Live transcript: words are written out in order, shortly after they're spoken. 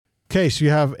Case, you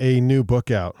have a new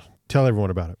book out. Tell everyone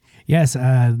about it. Yes,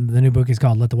 the new book is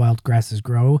called Let the Wild Grasses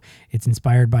Grow. It's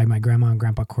inspired by my grandma and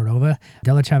grandpa Cordova,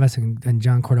 Della Chavez and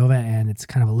John Cordova, and it's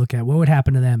kind of a look at what would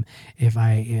happen to them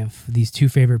if these two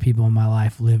favorite people in my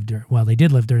life lived, they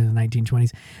did live during the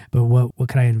 1920s, but what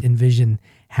could I envision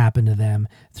happen to them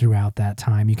throughout that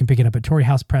time? You can pick it up at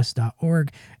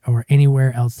torreyhousepress.org or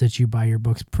anywhere else that you buy your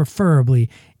books, preferably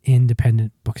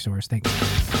independent bookstores. Thanks.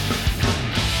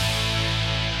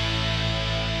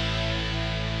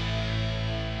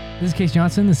 This is Case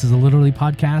Johnson. This is a Literally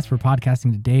Podcast. We're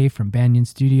podcasting today from Banyan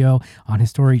Studio on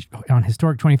historic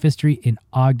 25th Street in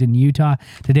Ogden, Utah.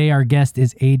 Today our guest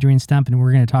is Adrian Stumpp, and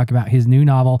we're going to talk about his new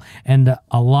novel and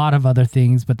a lot of other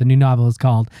things, but the new novel is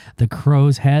called The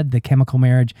Crow's Head, The Chemical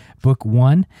Marriage, Book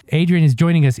 1. Adrian is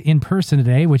joining us in person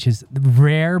today, which is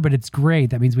rare, but it's great.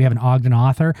 That means we have an Ogden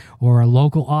author or a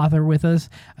local author with us.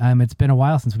 It's been a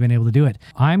while since we've been able to do it.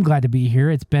 I'm glad to be here.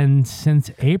 It's been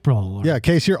since April. Yeah,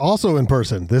 Case, you're also in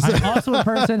person. I'm also in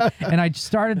person, and I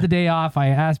started the day off. I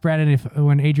asked Brandon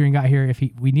when Adrian got here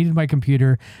we needed my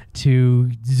computer to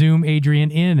Zoom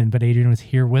Adrian in, but Adrian was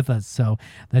here with us, so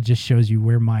that just shows you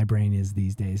where my brain is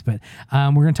these days. But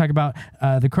we're going to talk about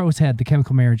The Crow's Head, The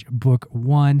Chemical Marriage, Book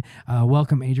 1.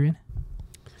 Welcome, Adrian.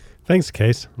 Thanks,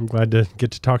 Case. I'm glad to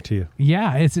get to talk to you.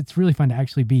 Yeah, it's really fun to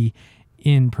actually be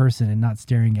in person and not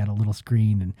staring at a little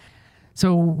screen. And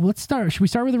so let's start. Should we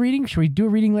start with a reading? Should we do a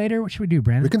reading later? What should we do,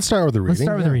 Brandon? We can start with the reading. Let's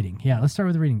start with the reading. Yeah, let's start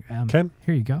with the reading. Okay.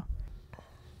 Here you go.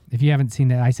 If you haven't seen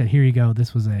that, I said, here you go.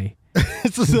 This was a...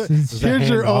 here's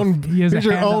your own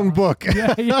book.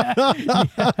 Yeah,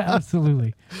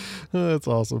 absolutely. That's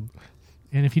awesome.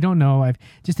 And if you don't know,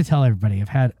 just to tell everybody, I've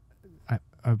had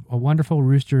a wonderful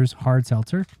Roosters hard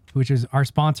seltzer, which is our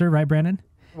sponsor, right, Brandon?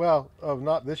 Well,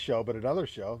 not this show, but another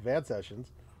show, Van Sessions.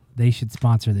 They should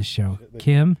sponsor this show.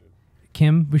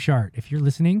 Kim Bouchard, if you're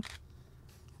listening,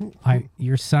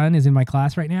 your son is in my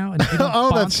class right now. And if you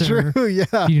don't that's true. Yeah.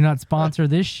 If you do not sponsor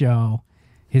this show,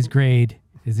 his grade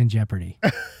is in jeopardy.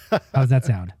 How does that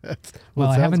sound? I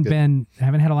haven't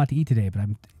had a lot to eat today, but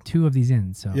I'm 2 of these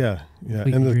in. So yeah.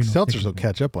 And the seltzers will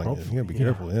catch up on you. You gotta be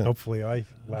careful. Yeah. Hopefully, I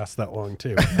last that long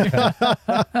too.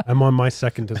 I'm on my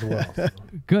second as well. So.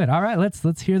 Good. All right.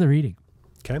 Let's hear the reading.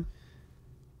 Okay.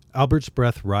 Albert's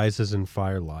breath rises in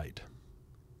firelight.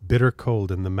 Bitter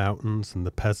cold in the mountains and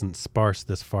the peasants sparse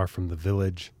this far from the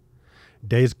village.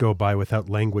 Days go by without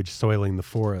language soiling the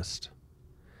forest.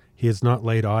 He has not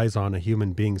laid eyes on a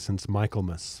human being since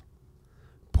Michaelmas.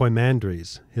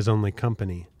 Poimandres, his only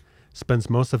company, spends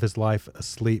most of his life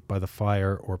asleep by the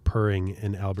fire or purring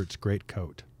in Albert's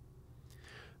greatcoat.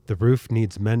 The roof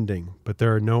needs mending, but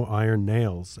there are no iron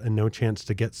nails and no chance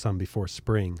to get some before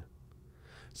spring.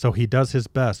 So he does his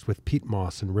best with peat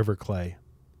moss and river clay.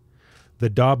 The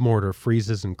daub mortar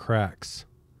freezes and cracks.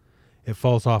 It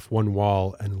falls off one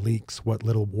wall and leaks what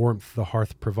little warmth the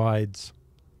hearth provides.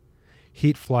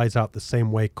 Heat flies out the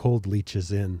same way cold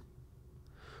leaches in.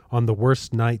 On the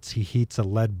worst nights he heats a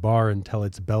lead bar until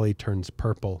its belly turns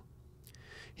purple.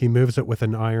 He moves it with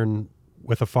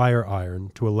a fire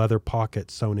iron to a leather pocket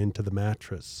sewn into the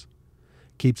mattress.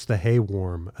 Keeps the hay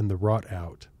warm and the rot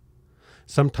out.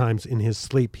 Sometimes in his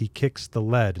sleep he kicks the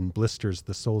lead and blisters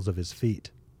the soles of his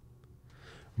feet.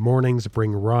 Mornings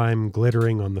bring rime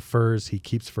glittering on the furs he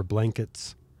keeps for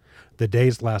blankets. The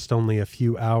days last only a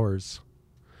few hours,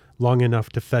 long enough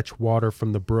to fetch water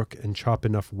from the brook and chop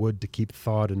enough wood to keep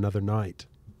thawed another night.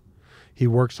 He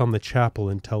works on the chapel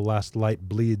until last light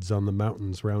bleeds on the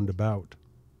mountains round about.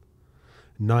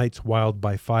 Nights wild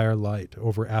by firelight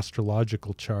over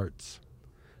astrological charts,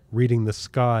 reading the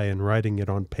sky and writing it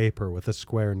on paper with a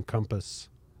square and compass.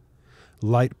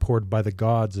 Light poured by the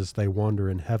gods as they wander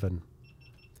in heaven.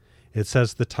 It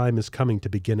says the time is coming to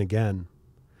begin again.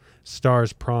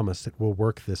 Stars promise it will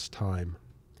work this time.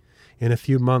 In a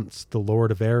few months, the Lord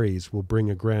of Aries will bring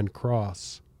a grand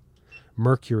cross.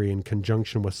 Mercury in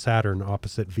conjunction with Saturn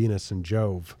opposite Venus and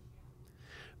Jove.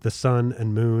 The sun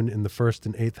and moon in the 1st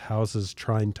and 8th houses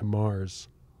trine to Mars.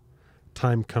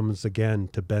 Time comes again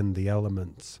to bend the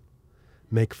elements.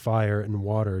 Make fire and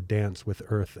water dance with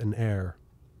earth and air.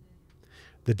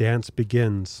 The dance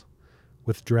begins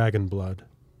with dragon blood,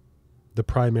 the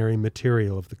primary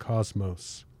material of the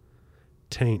cosmos,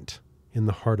 taint in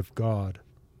the heart of God.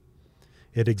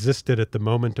 It existed at the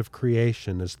moment of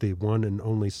creation as the one and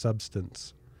only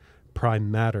substance,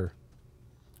 prime matter.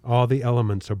 All the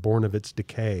elements are born of its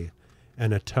decay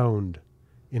and atoned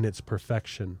in its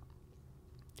perfection.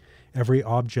 Every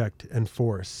object and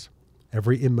force,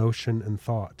 every emotion and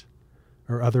thought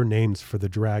are other names for the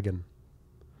dragon.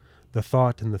 The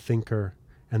thought and the thinker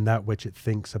and that which it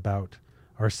thinks about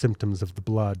are symptoms of the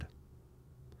blood.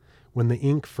 When the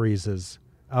ink freezes,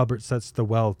 Albert sets the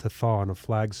well to thaw on a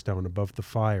flagstone above the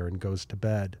fire and goes to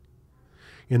bed.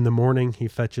 In the morning he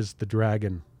fetches the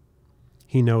dragon.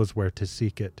 He knows where to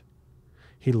seek it.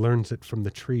 He learns it from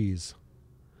the trees,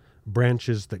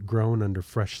 branches that groan under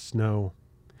fresh snow,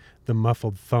 the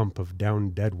muffled thump of down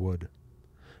deadwood.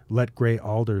 Let gray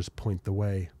alders point the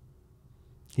way.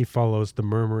 He follows the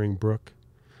murmuring brook,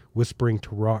 whispering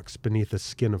to rocks beneath a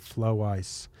skin of floe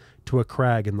ice, to a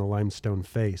crag in the limestone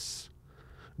face,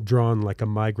 drawn like a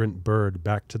migrant bird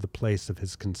back to the place of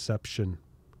his conception,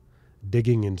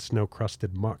 digging in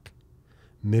snow-crusted muck,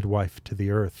 midwife to the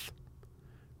earth,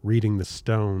 reading the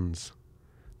stones,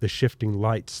 the shifting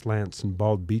light slants in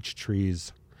bald beech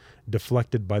trees,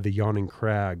 deflected by the yawning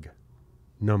crag,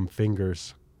 numb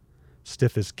fingers,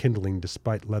 stiff as kindling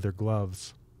despite leather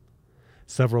gloves.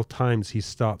 Several times he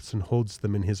stops and holds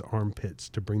them in his armpits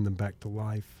to bring them back to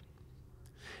life.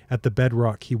 At the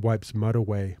bedrock he wipes mud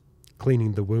away,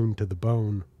 cleaning the wound to the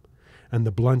bone, and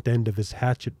the blunt end of his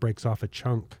hatchet breaks off a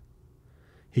chunk.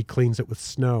 He cleans it with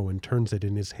snow and turns it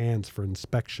in his hands for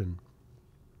inspection.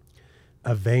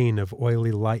 A vein of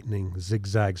oily lightning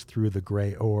zigzags through the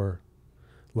gray ore,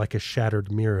 like a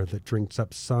shattered mirror that drinks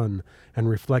up sun and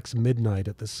reflects midnight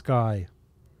at the sky.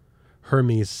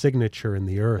 Hermes' signature in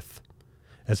the earth,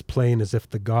 as plain as if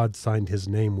the god signed his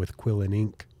name with quill and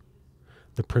ink.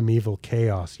 The primeval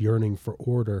chaos yearning for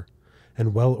order,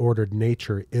 and well-ordered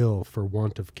nature ill for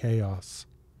want of chaos.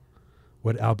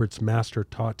 What Albert's master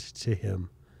taught to him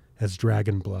as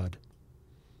dragon blood.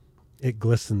 It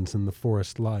glistens in the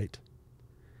forest light.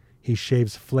 He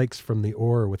shaves flakes from the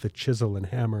ore with a chisel and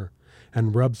hammer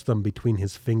and rubs them between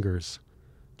his fingers,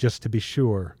 just to be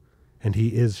sure, and he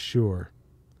is sure.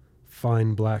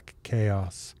 Fine black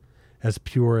chaos, as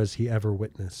pure as he ever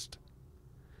witnessed.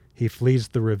 He flees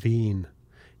the ravine,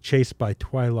 chased by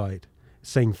twilight,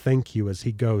 saying thank you as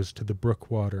he goes to the brook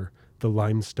water, the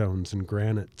limestones and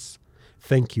granites.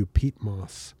 Thank you, peat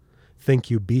moss.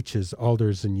 Thank you, beeches,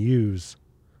 alders, and yews.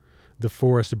 The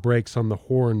forest breaks on the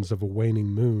horns of a waning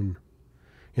moon.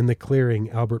 In the clearing,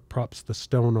 Albert props the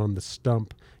stone on the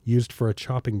stump used for a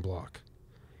chopping block.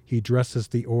 He dresses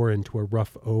the ore into a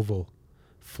rough oval,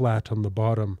 flat on the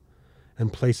bottom,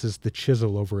 and places the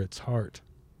chisel over its heart.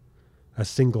 A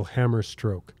single hammer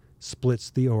stroke splits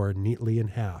the ore neatly in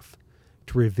half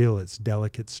to reveal its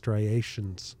delicate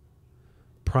striations.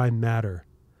 Prime matter,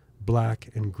 black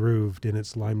and grooved in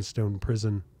its limestone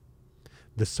prison,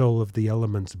 the soul of the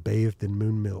elements bathed in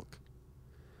moon milk.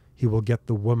 He will get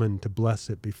the woman to bless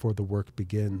it before the work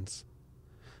begins.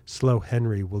 Slow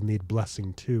Henry will need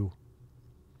blessing too.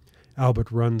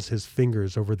 Albert runs his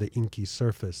fingers over the inky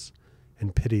surface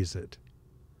and pities it.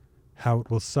 How it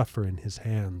will suffer in his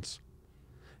hands.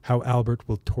 How Albert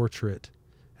will torture it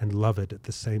and love it at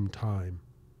the same time.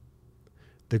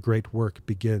 The great work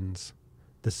begins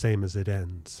the same as it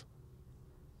ends.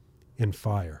 In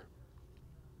fire.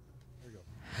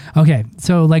 Okay,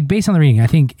 so like based on the reading, I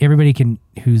think everybody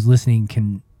who's listening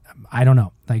can, I don't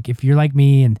know, like if you're like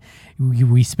me and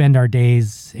we spend our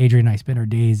days, Adrian and I spend our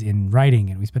days in writing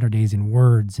and we spend our days in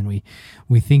words and we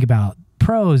think about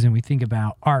prose and we think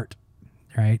about art,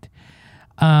 right?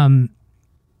 I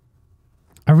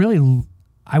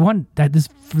want that this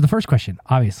for the first question,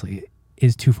 obviously,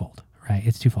 is twofold, right?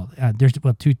 It's twofold. There's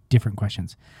two different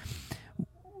questions.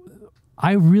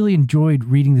 I really enjoyed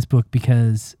reading this book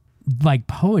because, like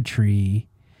poetry,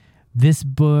 this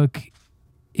book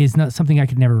is not something I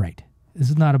could never write. This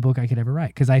is not a book I could ever write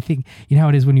because I think, you know how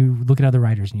it is when you look at other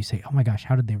writers and you say, oh my gosh,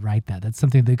 how did they write that? That's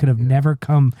something that could have never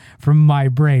come from my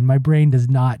brain. My brain does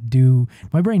not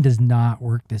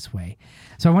work this way.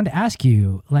 So I wanted to ask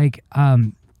you, like,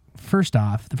 first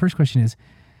off, the first question is,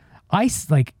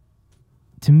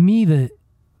 to me,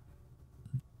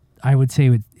 I would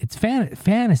say it's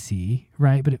fantasy,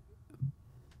 right? But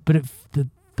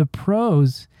the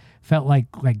prose felt like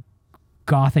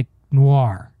Gothic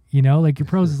noir, you know, like your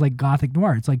prose is like Gothic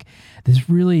noir. It's like this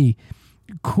really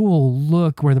cool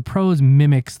look where the prose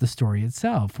mimics the story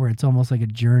itself, where it's almost like a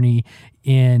journey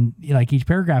in, like each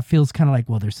paragraph feels kind of like,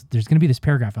 well, there's going to be this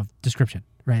paragraph of description,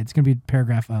 right? It's going to be a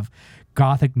paragraph of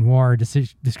Gothic noir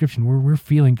description where we're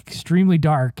feeling extremely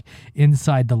dark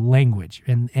inside the language.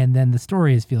 And then the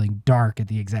story is feeling dark at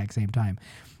the exact same time.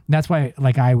 And that's why,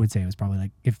 like, I would say it was probably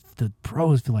like, if the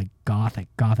prose feel like Gothic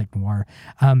noir.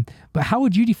 But how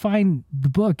would you define the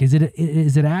book? Is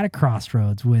it at a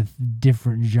crossroads with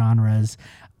different genres?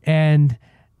 And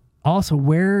also,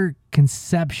 where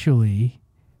conceptually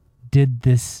did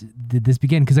this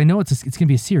begin? Because I know it's going to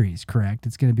be a series, correct?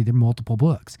 It's going to be multiple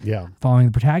books, following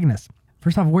the protagonist.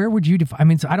 First off, where would you define? I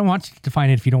mean, so I don't want you to define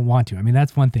it if you don't want to. I mean,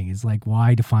 that's one thing. Is like,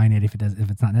 why define it if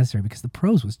it's not necessary? Because the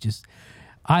prose was just,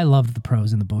 I loved the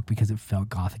prose in the book because it felt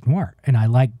Gothic noir, and I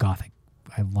like Gothic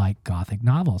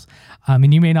novels.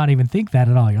 And you may not even think that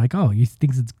at all. You're like, oh, you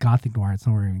think it's Gothic noir? It's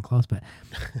nowhere even close. But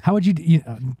how would you?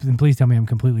 And please tell me I'm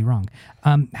completely wrong.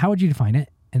 How would you define it?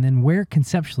 And then where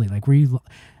conceptually, like, were you?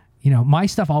 My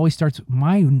stuff always starts.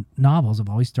 My novels have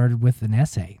always started with an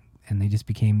essay, and they just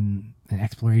became an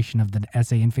exploration of the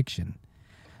essay in fiction.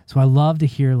 So I love to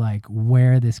hear like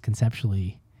where this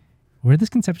conceptually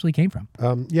came from.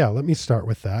 Yeah, let me start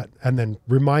with that, and then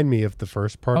remind me of the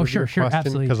first part of your question,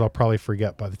 absolutely. Because I'll probably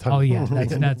forget by the time. Oh yeah,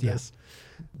 that's yes.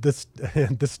 This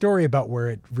the story about where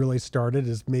it really started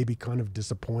is maybe kind of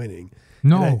disappointing.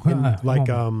 No,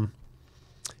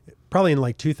 probably in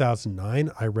like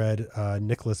 2009, I read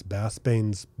Nicholas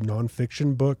Basbane's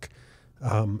nonfiction book,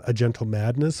 A Gentle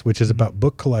Madness, which is about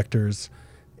book collectors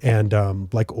and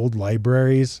like old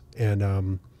libraries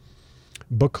and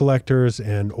book collectors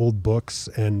and old books.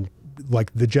 And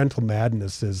like The Gentle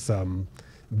Madness is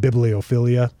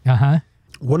bibliophilia. Uh-huh.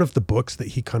 One of the books that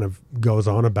he kind of goes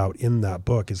on about in that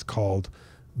book is called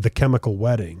The Chemical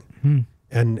Wedding.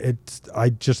 And I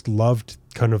just loved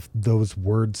kind of those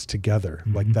words together,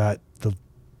 like that, the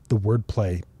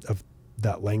wordplay of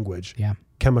that language,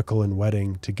 chemical and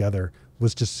wedding together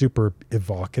was just super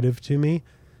evocative to me.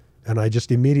 And I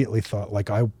just immediately thought like,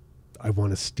 I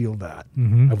want to steal that.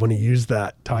 I want to use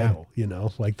that title,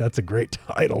 like that's a great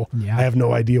title. Yeah. I have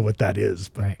no idea what that is,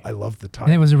 but I love the title.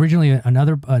 And it was originally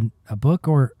another a book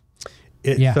or?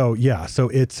 So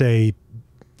it's a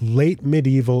late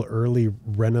medieval, early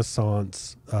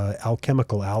Renaissance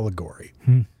alchemical allegory.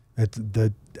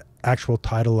 The actual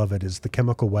title of it is The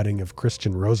Chemical Wedding of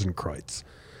Christian Rosenkreuz.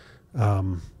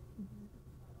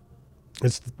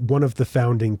 It's one of the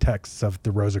founding texts of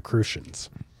the Rosicrucians.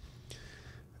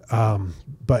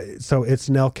 But so it's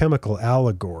an alchemical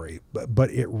allegory,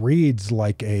 but it reads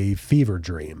like a fever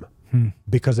dream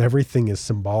because everything is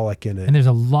symbolic in it. And there's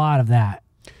a lot of that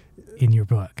in your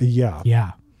book.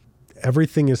 Yeah.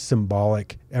 Everything is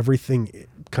symbolic. Everything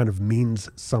kind of means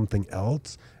something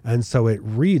else. And so it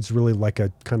reads really like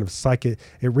a kind of it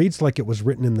reads like it was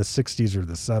written in the 60s or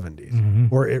the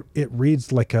 70s. Or it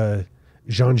reads like a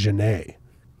Jean Genet,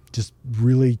 just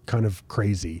really kind of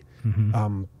crazy.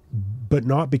 But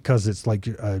not because it's like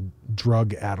a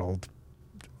drug-addled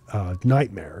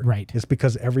nightmare. Right. It's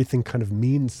because everything kind of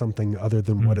means something other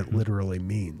than what it literally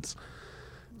means.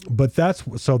 But that's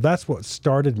what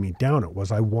started me down it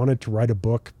was I wanted to write a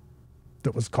book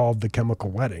that was called The Chemical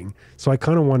Wedding. So I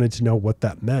kind of wanted to know what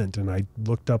that meant. And I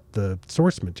looked up the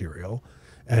source material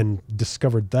and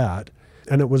discovered that.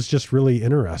 And it was just really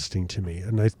interesting to me.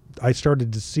 And I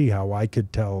started to see how I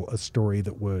could tell a story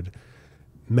that would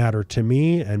matter to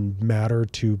me and matter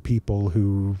to people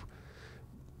who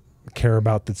care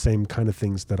about the same kind of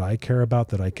things that I care about,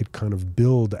 that I could kind of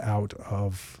build out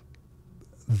of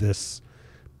this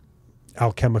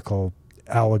alchemical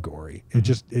allegory. It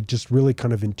just really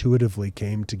kind of intuitively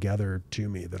came together to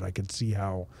me that I could see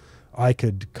how I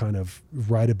could kind of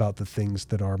write about the things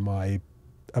that are my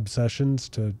obsessions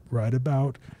to write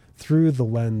about through the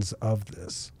lens of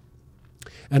this.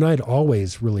 And I'd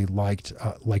always really liked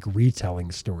like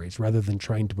retelling stories rather than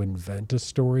trying to invent a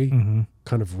story.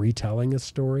 Kind of retelling a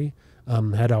story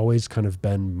had always kind of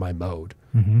been my mode.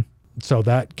 So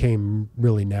that came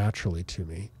really naturally to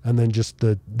me. And then just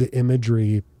the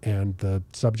imagery and the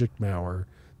subject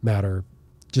matter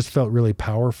just felt really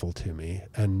powerful to me.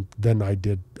 And then I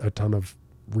did a ton of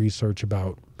research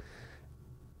about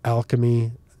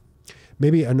alchemy.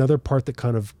 Maybe another part that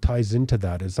kind of ties into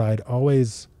that is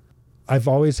I've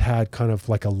always had kind of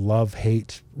like a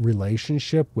love-hate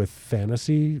relationship with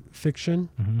fantasy fiction.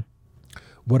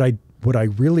 What I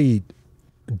really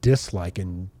dislike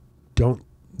and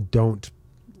don't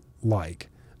like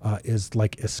is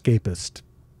like escapist,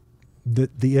 the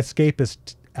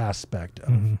escapist aspect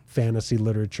of fantasy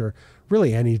literature.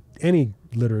 Really any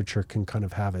literature can kind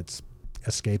of have its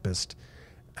escapist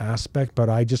aspect, but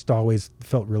I just always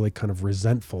felt really kind of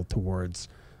resentful towards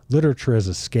literature as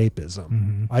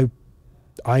escapism.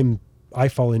 I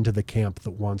fall into the camp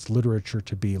that wants literature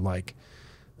to be like,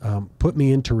 put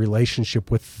me into relationship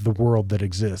with the world that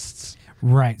exists.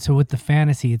 Right. So with the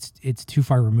fantasy, it's too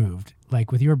far removed.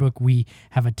 Like with your book, we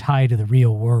have a tie to the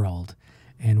real world,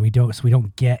 and we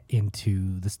don't get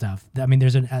into the stuff. I mean,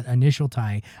 there's an initial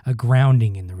tie, a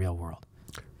grounding in the real world.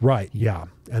 Right. Yeah.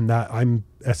 And that I'm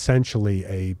essentially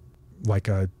a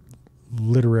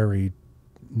literary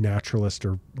naturalist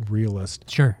or realist.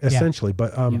 Sure. Essentially.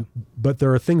 Yeah. But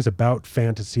there are things about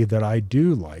fantasy that I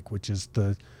do like, which is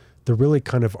the the really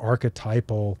kind of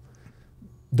archetypal,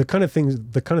 the kind of things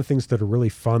that are really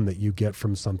fun that you get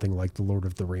from something like The Lord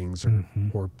of the Rings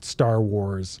or Star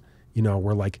Wars, you know,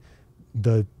 where like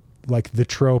the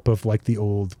trope of like the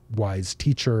old wise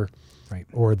teacher, Right.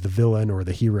 or the villain or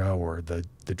the hero or the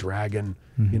dragon,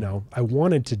 you know. I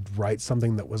wanted to write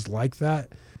something that was like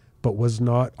that, but was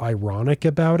not ironic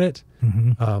about it,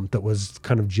 that was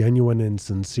kind of genuine and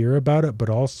sincere about it, but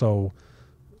also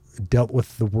dealt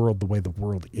with the world the way the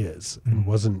world is and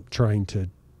wasn't trying to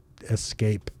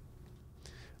escape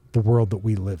the world that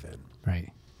we live in.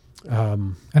 Right.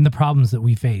 And the problems that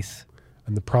we face.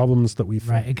 And the problems that we face.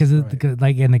 Right. Because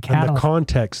like in the catalyst. And the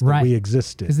context that we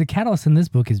exist in. Because the catalyst in this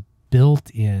book is built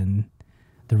in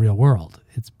the real world.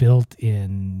 It's built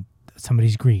in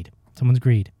someone's greed,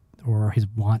 or his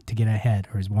want to get ahead,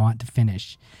 or his want to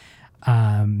finish,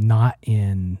 not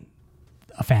in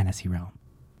a fantasy realm.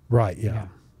 Right. Yeah.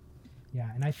 Yeah.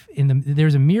 And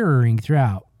there's a mirroring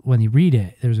throughout when you read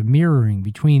it. There's a mirroring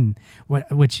between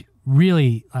which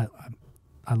really I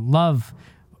love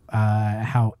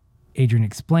how Adrian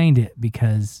explained it,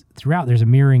 because throughout there's a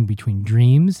mirroring between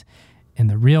dreams and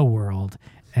the real world.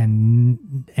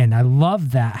 And I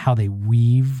love that how they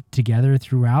weave together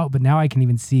throughout. But now I can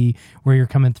even see where you're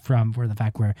coming from, for the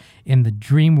fact where in the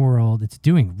dream world, it's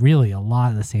doing really a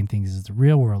lot of the same things as the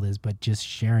real world is, but just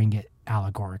sharing it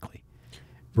allegorically.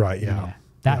 Right. Yeah.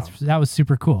 That was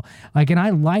super cool. Like, and I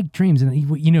like dreams, and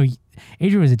you know,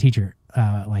 Adrian was a teacher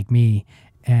like me,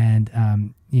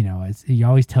 and you know, you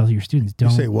always tell your students,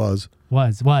 don't You say was.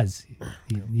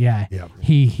 Yeah. Yeah.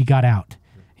 He got out.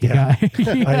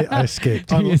 I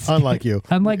escaped. Unlike you.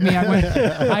 Unlike me,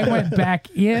 I went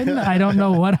back in. I don't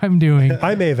know what I'm doing.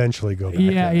 I may eventually go back.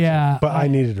 Yeah. But I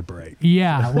needed a break.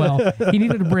 Yeah, well, he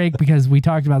needed a break because we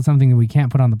talked about something that we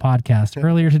can't put on the podcast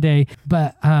earlier today.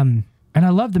 But and I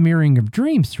love the mirroring of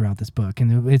dreams throughout this book,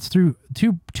 and it's through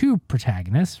two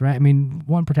protagonists, right? I mean,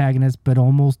 one protagonist, but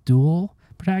almost dual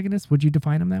protagonists. Would you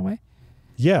define them that way?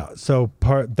 Yeah. So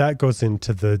that goes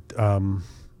into the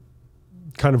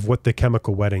kind of what the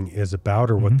chemical wedding is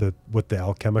about, or what the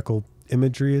alchemical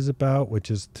imagery is about, which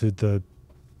is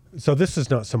so this is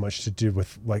not so much to do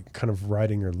with like kind of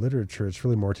writing or literature. It's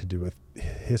really more to do with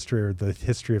history, or the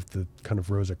history of the kind of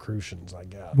Rosicrucians, I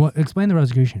guess. Well, explain the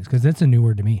Rosicrucians, because that's a new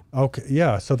word to me. Okay.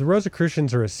 Yeah. So the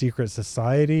Rosicrucians are a secret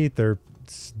society.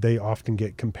 They often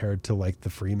get compared to like the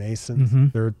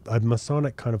Freemasons. They're a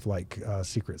Masonic kind of like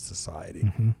secret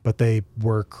society, but they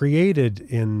were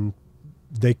created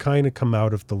they kind of come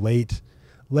out of the late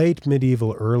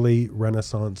medieval, early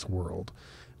Renaissance world.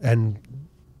 And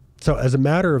so as a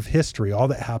matter of history, all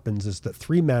that happens is that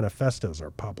 3 manifestos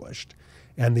are published.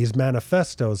 And these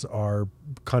manifestos are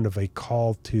kind of a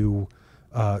call to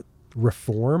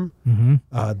reform,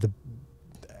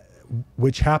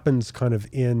 which happens kind of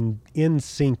in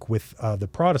sync with the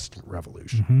Protestant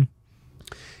Revolution.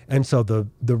 And so the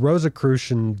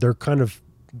Rosicrucian, they're kind of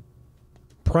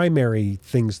primary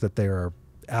things that they are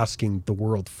asking the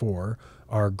world for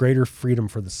are greater freedom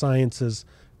for the sciences,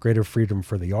 greater freedom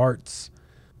for the arts,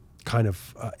 kind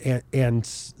of, and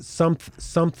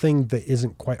something that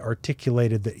isn't quite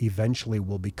articulated that eventually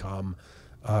will become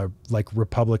like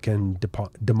Republican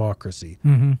democracy,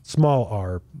 small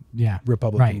r,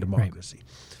 Republican democracy.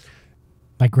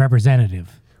 Right. Like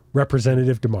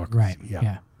representative democracy,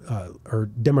 or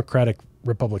democratic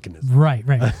republicanism. Right.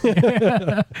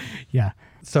 Yeah.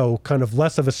 So kind of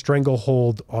less of a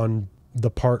stranglehold on the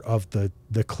part of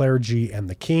the clergy and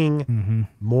the king,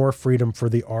 more freedom for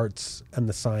the arts and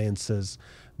the sciences.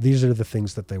 These are the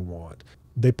things that they want.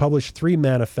 They published 3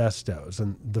 manifestos,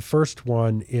 and the first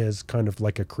one is kind of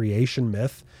like a creation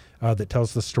myth that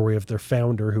tells the story of their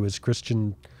founder, who is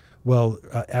Christian,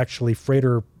 actually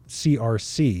Frater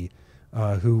CRC,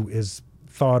 who is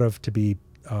thought of to be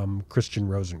Christian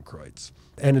Rosenkreuz.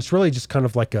 And it's really just kind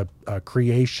of like a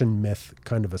creation myth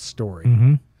kind of a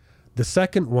story. The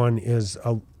second one is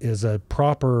a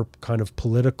proper kind of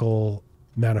political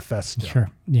manifesto.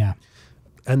 Sure, yeah.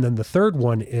 And then the third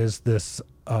one is this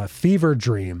fever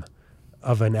dream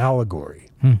of an allegory.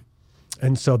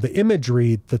 And so the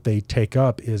imagery that they take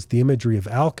up is the imagery of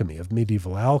alchemy, of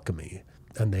medieval alchemy,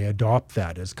 and they adopt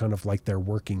that as kind of like their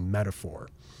working metaphor.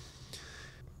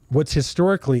 What's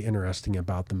historically interesting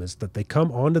about them is that they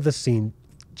come onto the scene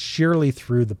sheerly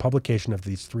through the publication of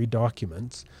these 3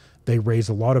 documents. They raise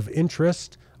a lot of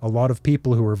interest. A lot of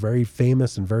people who are very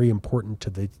famous and very important to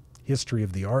the history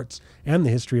of the arts and the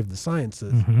history of the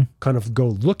sciences kind of go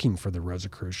looking for the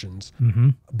Rosicrucians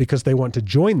because they want to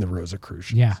join the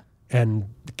Rosicrucians and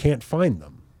can't find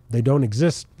them. They don't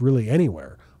exist really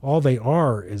anywhere. All they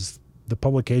are is the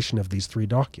publication of these 3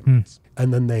 documents.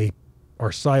 And then they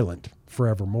are silent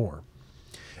forevermore.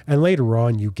 And later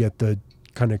on, you get the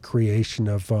kind of creation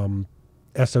of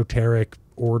esoteric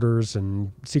orders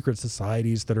and secret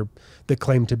societies that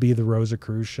claim to be the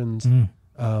Rosicrucians in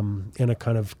a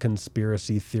kind of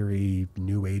conspiracy theory,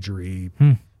 New Agery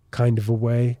kind of a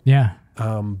way. Yeah.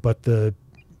 But the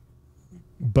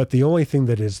only thing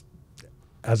that is,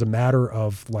 as a matter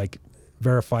of like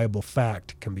verifiable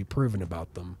fact, can be proven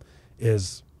about them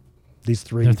is these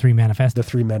three. The three manifestos. The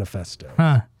three manifestos.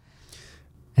 Huh.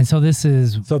 And so this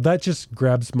is. So that just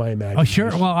grabs my imagination. Oh,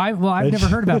 sure. Well, I've never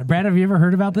heard about it. Brad, have you ever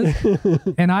heard about this?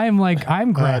 And I'm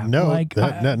grabbed. No, like,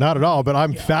 not at all. But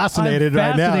I'm fascinated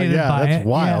right now. Yeah, by that's it.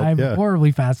 wild. Yeah, I'm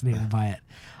horribly fascinated by it.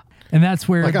 And that's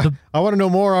where I want to know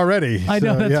more already. I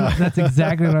know that's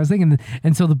exactly what I was thinking.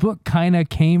 And so the book kind of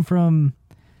came from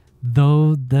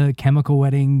the chemical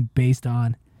wedding based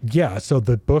on. Yeah. So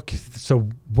the book. So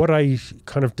what I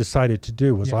kind of decided to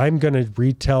do was I'm going to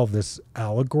retell this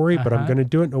allegory, but I'm going to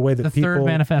do it in a way that the third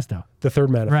manifesto. The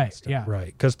third manifesto. Right. Yeah. Right.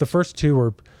 Because the first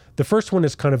one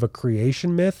is kind of a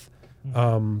creation myth.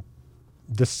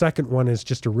 The second one is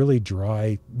just a really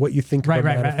dry, what you think of a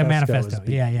manifesto.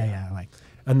 Yeah. Like.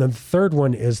 And then the third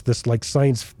one is this like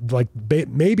science, like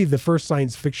maybe the first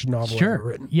science fiction novel ever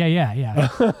written. Yeah.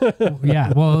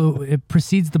 Yeah. Well, it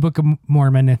precedes the Book of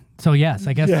Mormon. So yes,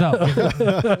 I guess so.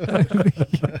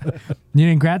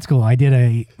 In grad school, I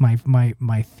did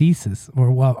my thesis,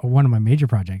 or one of my major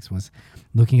projects was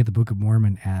looking at the Book of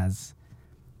Mormon as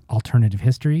alternative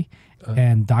history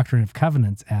and Doctrine of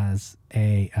Covenants as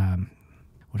a,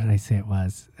 what did I say it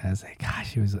was?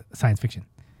 It was science fiction.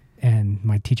 And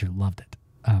my teacher loved it.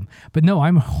 But no,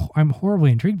 I'm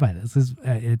horribly intrigued by this.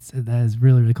 That is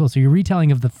really, really cool. So you're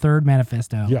retelling of the third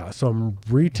manifesto. Yeah. So I'm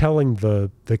retelling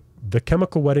the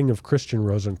chemical wedding of Christian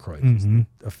Rosenkreuz is the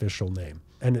official name,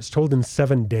 and it's told in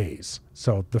 7 days.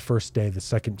 So the first day, the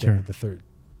second day, the third,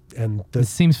 and this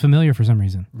seems familiar for some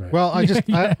reason. Right. Well,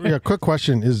 quick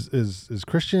question: Is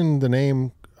Christian the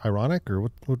name ironic or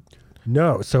what?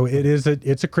 No. So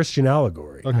it's a Christian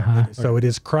allegory. Okay. So it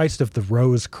is Christ of the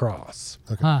Rose Cross.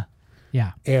 Okay.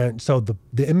 Yeah. And so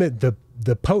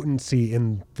the potency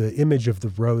in the image of the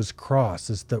rose cross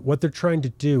is that what they're trying to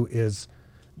do is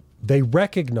they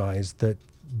recognize that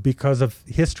because of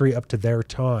history up to their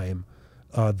time,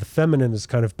 the feminine has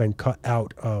kind of been cut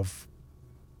out of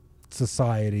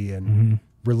society and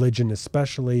religion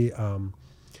especially.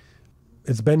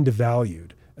 It's been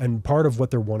devalued. And part of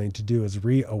what they're wanting to do is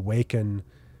reawaken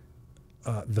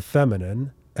the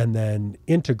feminine and then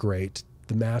integrate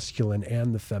the masculine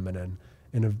and the feminine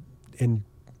in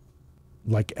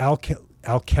like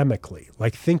alchemically,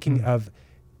 like thinking of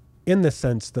in the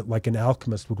sense that like an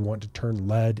alchemist would want to turn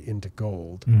lead into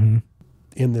gold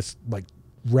in this like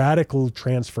radical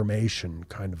transformation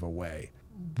kind of a way.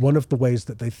 One of the ways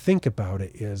that they think about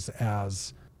it is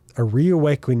as a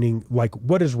reawakening, like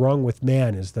what is wrong with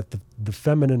man is that the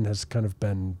feminine has kind of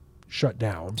been shut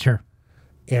down. Sure.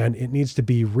 And it needs to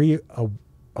be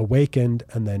awakened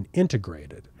and then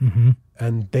integrated.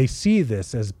 And they see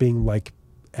this as being like,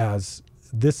 as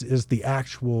this is the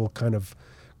actual kind of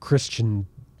Christian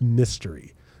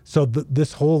mystery. So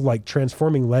this whole like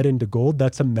transforming lead into gold,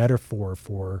 that's a metaphor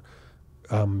for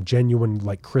genuine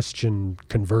like Christian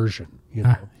conversion, you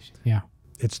know? Yeah.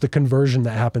 It's the conversion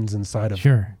that happens inside of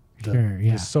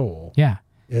the soul. Yeah.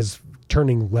 Is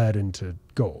turning lead into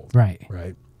gold. Right.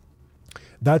 Right.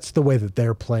 That's the way that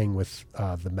they're playing with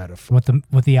the metaphor.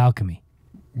 With the alchemy.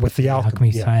 With the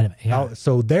alchemy side of it. Yeah.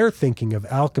 So they're thinking of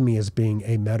alchemy as being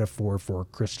a metaphor for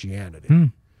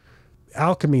Christianity.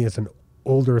 Alchemy is an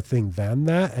older thing than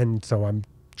that, and so I'm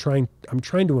trying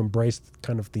to embrace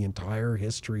kind of the entire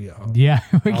history of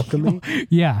alchemy.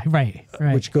 Yeah, right.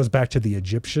 Which goes back to the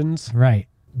Egyptians. Right.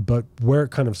 But where it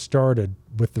kind of started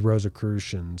with the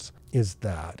Rosicrucians is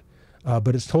that.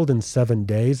 But it's told in 7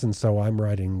 days, and so I'm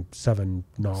writing 7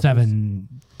 novels. 7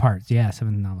 parts,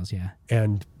 7 novels,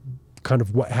 And kind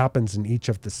of what happens in each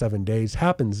of the 7 days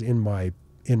happens in my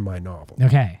novel.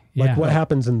 Okay. Yeah. Like what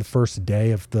happens in the first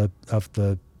day of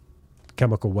the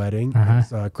chemical wedding.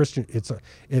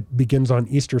 It begins on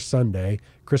Easter Sunday.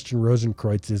 Christian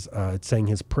Rosenkreuz is saying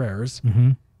his prayers,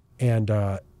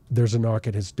 and there's a knock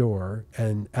at his door,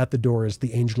 and at the door is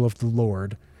the angel of the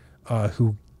Lord,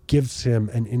 who gives him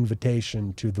an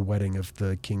invitation to the wedding of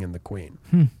the king and the queen.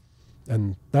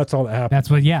 And that's all that happens. That's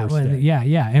what,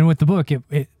 And with the book,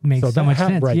 it makes so much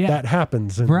sense. Right, that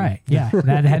happens. Right, yeah.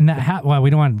 Well, we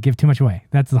don't want to give too much away.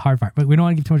 That's the hard part. But we don't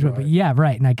want to give too much away. But yeah,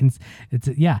 right. And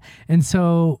And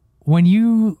so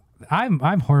when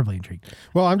I'm horribly intrigued.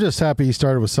 Well, I'm just happy you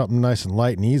started with something nice and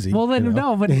light and easy. Well, then,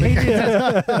 no, but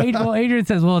Adrian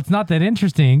says, well, it's not that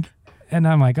interesting. And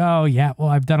I'm like, oh yeah, well,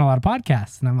 I've done a lot of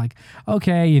podcasts. And I'm like,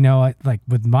 okay, you know, like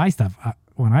with my stuff,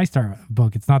 when I start a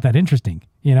book, it's not that interesting.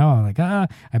 You know, I'm like, I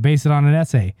base it on an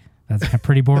essay. That's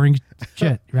pretty boring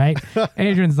shit, right?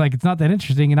 Adrian's like, it's not that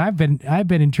interesting, and I've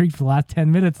been intrigued for the last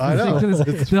 10 minutes. I know.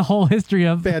 The whole history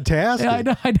of Fantastic.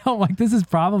 Yeah, I know. Like, this is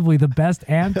probably the best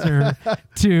answer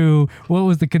to what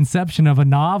was the conception of a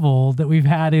novel that we've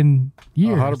had in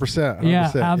years. 100%.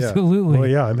 Yeah, absolutely. Well,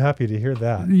 yeah, I'm happy to hear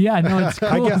that. Yeah, no, it's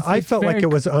cool. I felt like it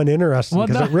was uninteresting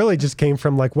because it really just came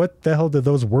from like, what the hell do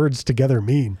those words together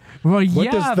mean? Well,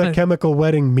 What does the chemical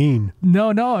wedding mean?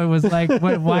 No, it was like,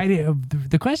 why?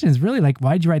 The question is really like,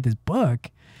 why did you write this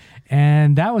book?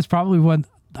 And that was probably one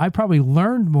I probably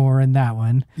learned more in that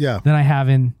one than I have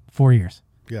in 4 years.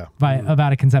 Yeah.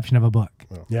 About a conception of a book.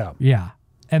 Oh. Yeah. Yeah.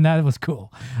 And that was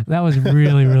cool. That was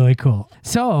really, really cool.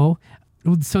 So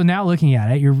now looking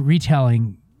at it, you're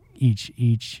retelling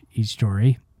each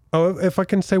story. Oh, if I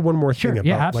can say one more thing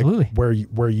about absolutely. Like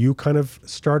where you kind of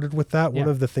started with that, one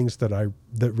of the things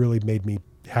that really made me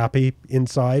happy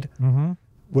inside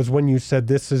was when you said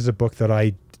this is a book that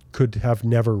I could have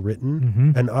never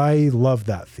written, and I love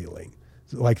that feeling.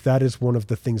 Like that is one of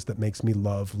the things that makes me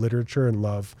love literature and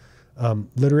love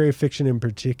literary fiction in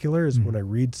particular is when I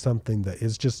read something that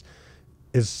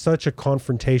is such a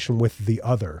confrontation with the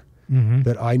other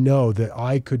that I know that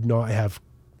I could not have.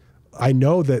 I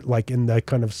know that like in the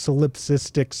kind of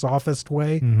solipsistic, sophist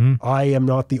way, I am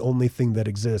not the only thing that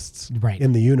exists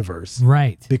in the universe.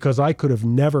 Right. Because I could have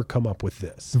never come up with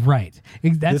this. Right.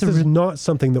 This is not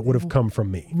something that would have come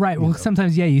from me. Right. Well,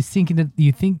 sometimes, you sink into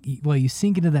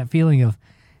that feeling of,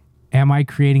 am I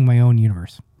creating my own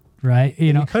universe? Right.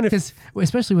 You know, because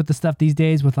especially with the stuff these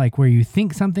days with like where you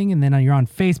think something and then you're on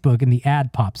Facebook and the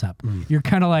ad pops up. You're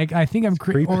kind of like, I think I'm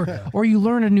creating, or you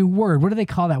learn a new word. What do they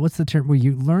call that? What's the term where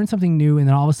you learn something new and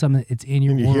then all of a sudden it's in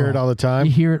your world. You hear it all the time.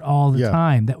 You hear it all the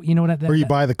time. That you know what? Or you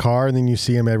buy the car and then you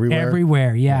see them everywhere.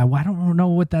 Everywhere. Yeah. Well, I don't know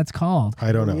what that's called.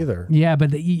 I don't know either. Yeah,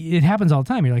 but it happens all the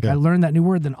time. You're like, I learned that new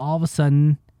word, then all of a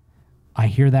sudden I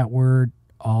hear that word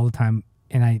all the time,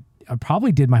 and I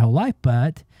probably did my whole life,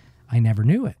 but I never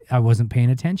knew it. I wasn't paying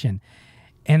attention.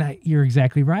 And you're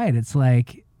exactly right. It's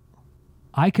like,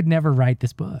 I could never write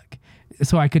this book.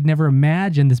 So I could never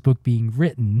imagine this book being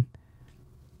written.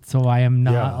 So I am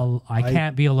not, I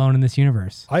can't be alone in this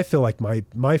universe. I feel like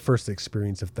my first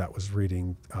experience of that was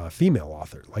reading a female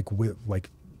author. Like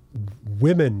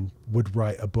women would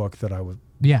write a book that I would,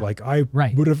 I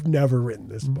would have never written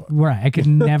this book. Right. I could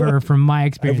never, from my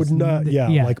experience. I would not,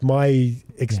 like my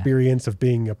experience of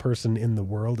being a person in the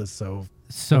world is so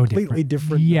completely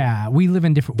different. Yeah. We live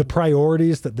in different. The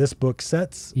priorities that this book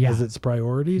sets as its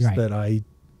priorities that I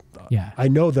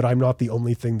know that I'm not the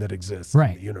only thing that exists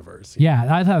in the universe. Yeah.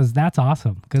 I thought that's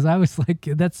awesome. Because I was like,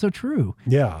 that's so true.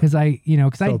 Yeah. Because I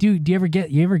do you ever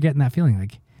get in that feeling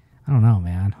like, I don't know,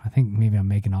 man. I think maybe I'm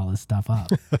making all this stuff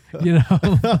up, right?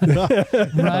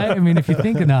 I mean, if you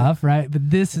think enough, right? But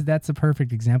that's a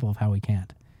perfect example of how we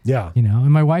can't. Yeah.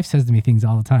 And my wife says to me things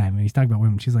all the time. And he's talking about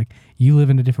women. She's like, you live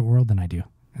in a different world than I do.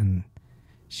 And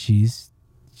she's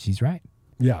right.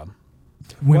 Yeah.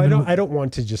 Well, I don't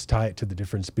want to just tie it to the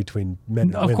difference between men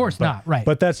and women. Of course not, right.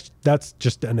 But that's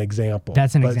just an example.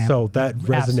 That's an example. So that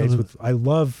resonates with, I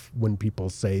love when people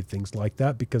say things like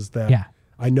that because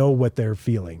I know what they're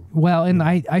feeling. Well, and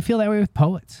I feel that way with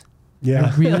poets.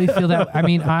 Yeah. I really feel that. I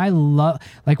mean, I love,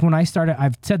 like when I started,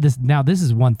 I've said this, now this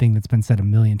is one thing that's been said a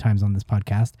million times on this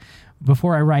podcast.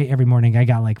 Before I write every morning,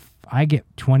 I get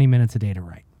 20 minutes a day to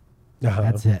write.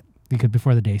 That's it. Because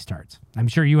before the day starts. I'm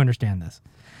sure you understand this.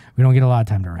 We don't get a lot of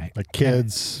time to write. Like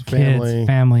kids,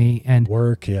 family, and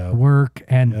work.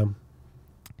 And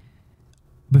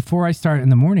before I start in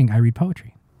the morning, I read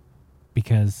poetry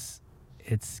because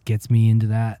it gets me into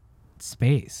that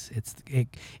space. It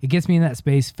gets me in that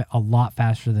space a lot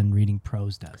faster than reading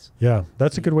prose does. Yeah,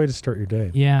 that's a good way to start your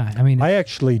day. Yeah, I mean, I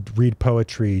actually read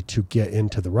poetry to get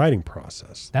into the writing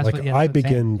process. I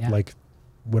begin like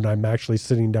when I'm actually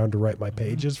sitting down to write my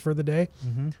pages for the day,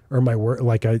 or my work.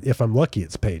 Like if I'm lucky,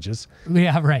 it's pages.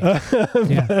 Yeah, right.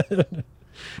 Yeah.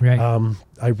 Right.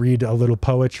 I read a little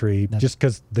poetry just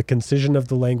because the concision of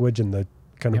the language and the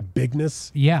kind of bigness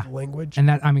of the language. And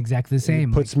that I'm exactly the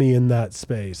same. It puts me in that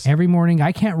space. Every morning,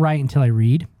 I can't write until I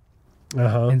read.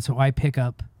 Uh-huh. And so I pick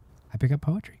up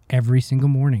poetry every single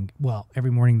morning. Well,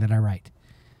 every morning that I write,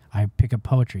 I pick up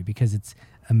poetry because it's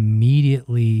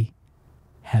immediately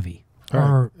heavy.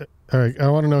 All right. I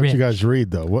want to know what you guys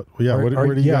read though. Where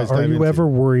do you guys dive Are you into? ever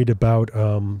worried about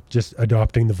just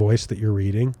adopting the voice that you're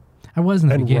reading? I was in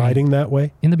the beginning. And writing that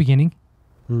way? In the beginning.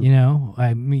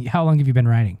 How long have you been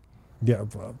writing? Yeah,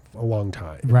 a long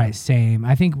time. Right, same.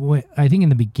 I think in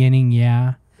the beginning,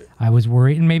 yeah, I was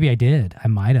worried, and maybe I did. I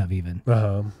might have even.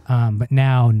 But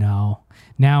now, no.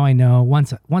 Now I know.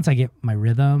 Once I get my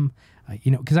rhythm,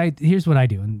 because here's what I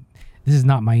do, and this is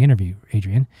not my interview,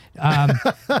 Adrian.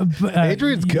 But,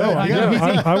 Adrian's good.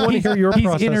 I want to hear your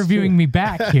process. He's interviewing me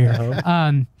back here.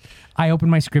 I open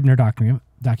my Scribner document.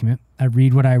 I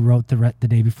read what I wrote the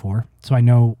day before, so I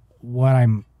know what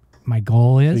my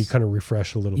goal is. So you kind of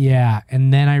refresh a little bit. Yeah,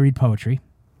 and then I read poetry,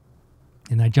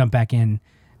 and I jump back in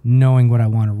knowing what I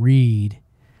want to read,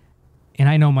 and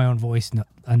I know my own voice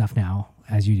enough now,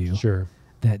 as you do. Sure.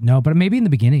 But maybe in the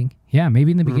beginning,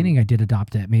 I did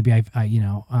adopt it. Maybe I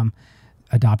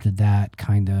adopted that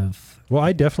kind of. Well,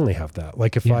 I definitely have that.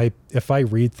 Like if I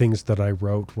read things that I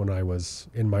wrote when I was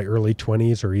in my early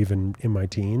 20s or even in my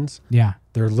teens,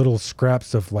 they're little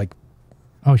scraps of like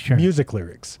music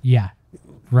lyrics. Yeah.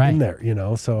 Right. In there,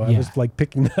 so I was like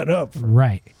picking that up.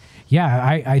 Right.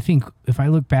 Yeah. I think if I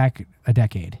look back a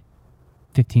decade,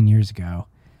 15 years ago,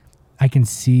 I can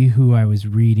see who I was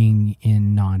reading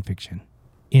in nonfiction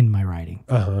in my writing.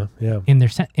 Yeah. In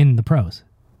the prose,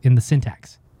 in the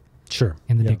syntax. Sure.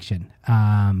 In the diction.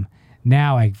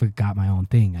 Now I've got my own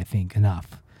thing, I think,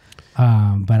 enough.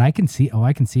 But I can see it.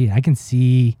 I can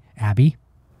see Abby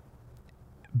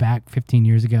back 15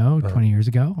 years ago, 20 years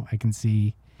ago. I can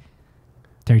see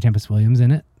Terry Tempest Williams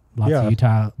in it. Lots of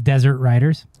Utah desert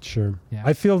riders. Sure. Yeah.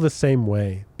 I feel the same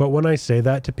way. But when I say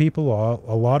that to people,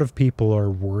 a lot of people are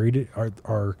worried,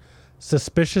 are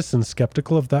suspicious and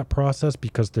skeptical of that process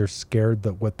because they're scared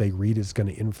that what they read is going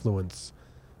to influence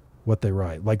what they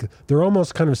write. Like they're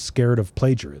almost kind of scared of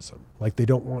plagiarism. Like they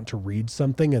don't want to read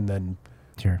something and then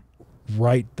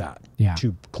write that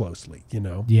too closely,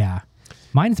 Yeah.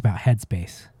 Mine's about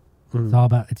headspace. It's all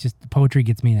about, it's just poetry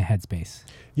gets me in a headspace.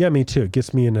 Yeah, me too. It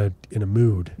gets me in a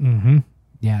mood. Mm-hmm.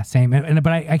 Yeah, same. But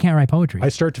I can't write poetry. I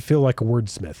start to feel like a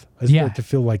wordsmith. I start to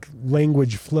feel like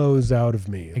language flows out of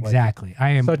me. Exactly. Like I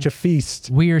am such a feast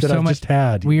we are that so I've much, just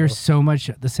had. We are so much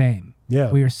the same.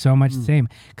 Yeah. We are so much the same.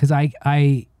 Because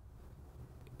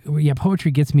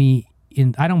poetry gets me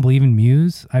in. I don't believe in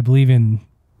muse. I believe in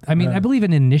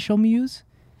initial muse.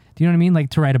 Do you know what I mean? Like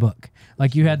to write a book.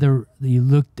 Like you had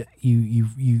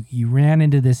you ran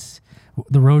into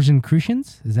the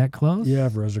Rosicrucians. Is that close? Yeah,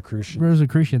 Rosicrucians.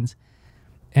 Rosicrucians.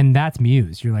 And that's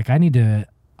muse. You're like, I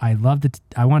want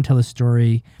to tell a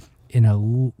story in a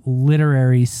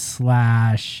literary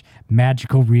 /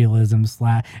 magical realism /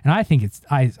 and I think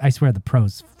I swear the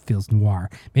prose feels noir.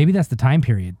 Maybe that's the time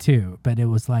period too, but it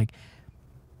was like,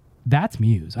 that's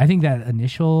muse. I think that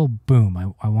initial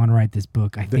boom, I want to write this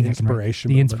book. I think inspiration.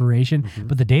 The inspiration,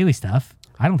 but the daily stuff,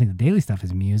 I don't think the daily stuff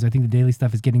is muse. I think the daily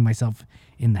stuff is getting myself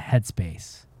in the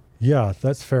headspace. Yeah,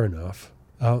 that's fair enough.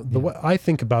 The way I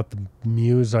think about the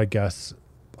muse, I guess,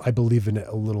 I believe in it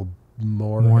a little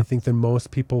more. I think than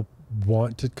most people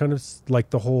want to kind of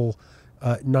like the whole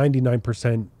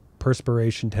 99%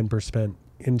 perspiration, 10%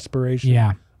 inspiration.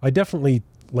 Yeah. I definitely,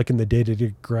 like in the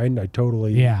day-to-day grind, I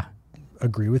totally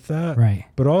agree with that. Right.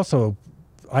 But also,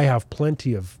 I have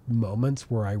plenty of moments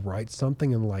where I write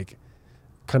something and like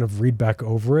kind of read back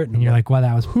over it. And you're like, wow,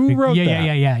 that was... Who wrote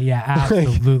that? Yeah,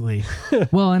 absolutely.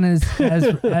 Well, and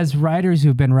as writers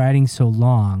who've been writing so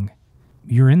long,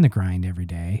 you're in the grind every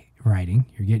day writing.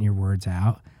 You're getting your words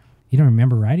out. You don't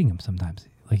remember writing them sometimes.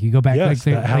 Like you go back,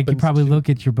 like you probably look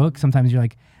at your book. Sometimes you're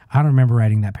like, I don't remember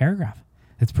writing that paragraph.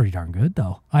 It's pretty darn good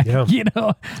though.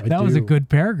 That was a good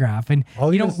paragraph. And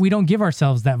we don't give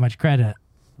ourselves that much credit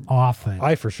often.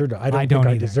 I for sure don't. I don't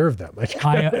think I deserve that much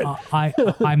credit.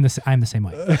 I'm the same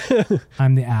way.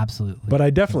 I'm the absolutely. But I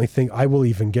definitely think I will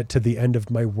even get to the end of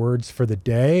my words for the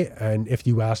day. And if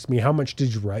you asked me how much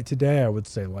did you write today, I would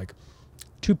say like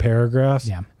 2 paragraphs.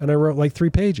 Yeah. And I wrote like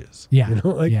 3 pages.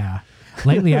 Yeah.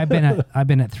 Lately, I've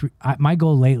been at 3. My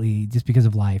goal lately, just because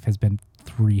of life, has been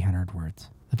 300 words.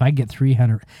 If I get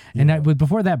 300, and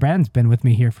before that, Brandon's been with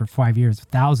me here for 5 years.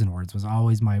 1,000 words was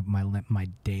always my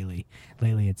daily.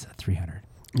 Lately, it's 300.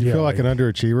 You feel like an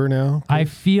underachiever now? I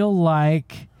feel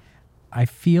like.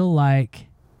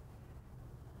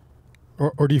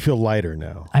 Or do you feel lighter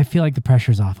now? I feel like the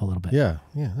pressure's off a little bit. Yeah,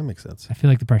 that makes sense. I feel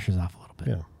like the pressure's off a little bit.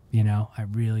 Yeah. I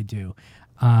really do.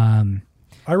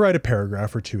 I write a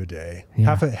paragraph or 2 a day,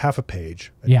 half a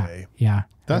page a day. Yeah.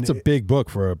 That's a big book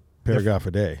for a paragraph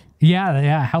a day.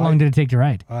 Yeah. How long did it take to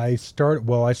write? I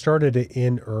started it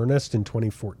in earnest in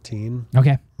 2014.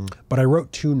 Okay. But I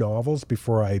wrote 2 novels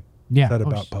before I set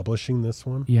about publishing this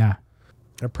one. Yeah.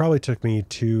 It probably took me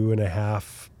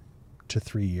 2.5 to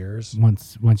 3 years.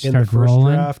 Once you in the start first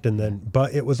rolling. draft,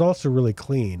 but it was also really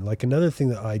clean. Like another thing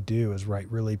that I do is write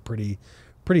really pretty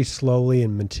pretty slowly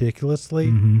and meticulously.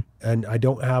 Mm-hmm. And I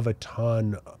don't have a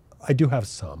ton. I do have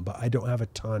some, but I don't have a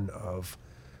ton of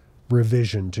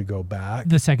revision to go back.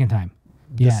 The second time.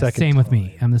 Yeah, same with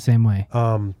me. I'm the same way.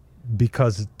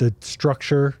 Because the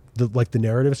structure, the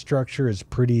narrative structure is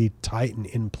pretty tight and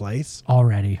in place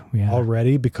already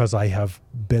because I have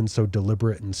been so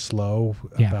deliberate and slow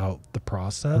about the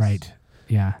process. Right.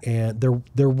 Yeah. And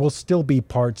there will still be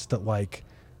parts that like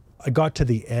I got to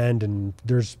the end and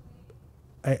there's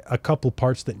a couple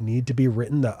parts that need to be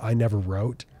written that I never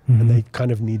wrote. And they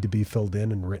kind of need to be filled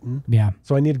in and written. Yeah.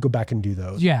 So I need to go back and do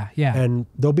those. Yeah. Yeah. And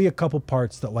there'll be a couple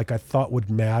parts that like I thought would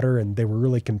matter and they were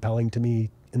really compelling to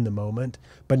me in the moment.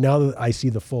 But now that I see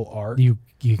the full arc, you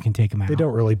can take them out. they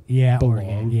don't really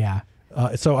belong.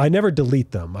 So I never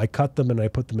delete them. I cut them and I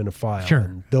put them in a file. Sure.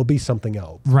 And there'll be something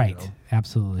else. Right.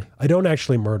 Absolutely. I don't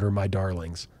actually murder my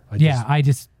darlings.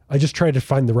 I just try to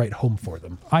find the right home for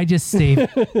them. I just save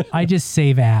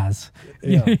as.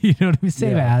 Yeah. You know what I mean?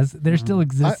 Save as. There still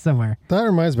exists somewhere. That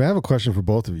reminds me, I have a question for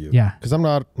both of you. Yeah. Because I'm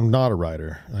not a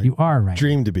writer. You are a writer.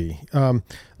 Dream to be.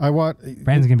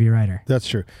 Brandon's gonna be a writer. That's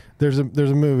true. There's a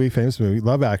movie, famous movie,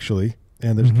 Love Actually,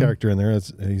 and there's a character in there.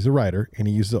 He's a writer, and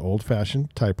he uses an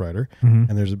old-fashioned typewriter.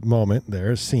 And there's a moment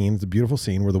there, a scene, it's a beautiful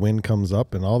scene where the wind comes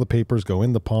up and all the papers go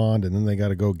in the pond, and then they got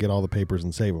to go get all the papers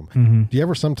and save them. Do you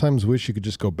ever sometimes wish you could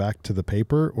just go back to the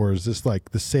paper, or is this like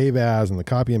the save as and the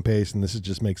copy and paste, and this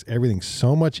just makes everything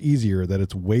so much easier that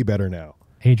it's way better now?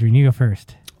 Adrian, you go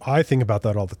first. I think about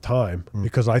that all the time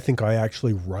because I think I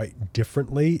actually write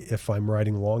differently if I'm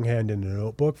writing longhand in a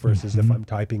notebook versus if I'm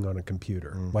typing on a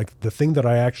computer. Like the thing that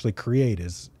I actually create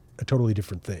is a totally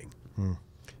different thing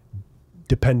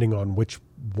depending on which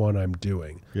one I'm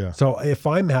doing. Yeah. So if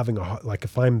I'm having I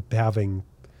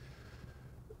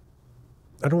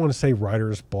don't want to say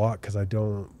writer's block because I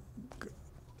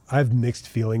have mixed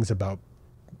feelings about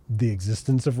the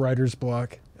existence of writer's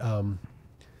block.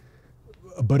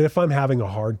 But if I'm having a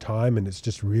hard time and it's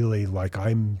just really like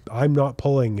I'm not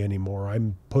pulling anymore,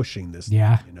 I'm pushing this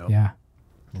Yeah. thing, you know? Yeah.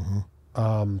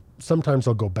 Sometimes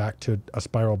I'll go back to a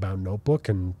spiral bound notebook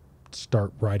and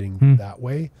start writing that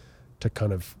way to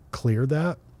kind of clear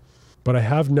that. But I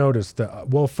have noticed that,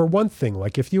 well, for one thing,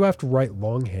 like if you have to write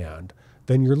longhand,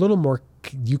 then you're a little more,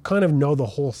 you kind of know the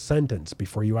whole sentence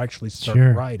before you actually start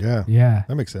writing. Yeah. Yeah.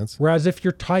 That makes sense. Whereas if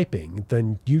you're typing,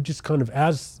 then you just kind of,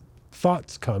 as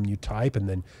thoughts come, you type, and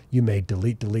then you may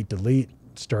delete,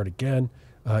 start again.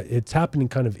 It's happening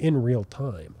kind of in real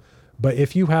time. But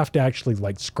if you have to actually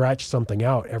like scratch something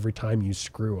out every time you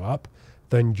screw up,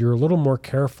 then you're a little more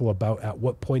careful about at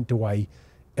what point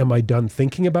am I done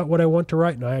thinking about what I want to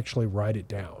write and I actually write it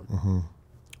down.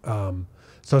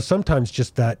 So sometimes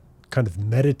just that kind of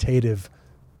meditative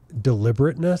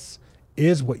deliberateness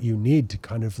is what you need to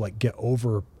kind of like get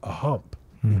over a hump,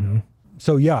 you know?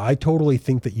 So yeah, I totally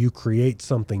think that you create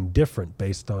something different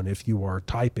based on if you are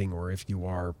typing or if you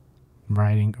are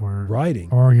writing,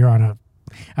 or you're on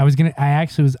I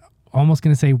actually was almost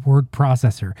going to say word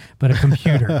processor, but a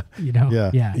computer, you know?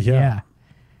 Yeah.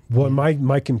 Well,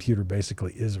 my computer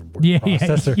basically is a word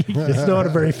processor. It's not a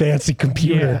very fancy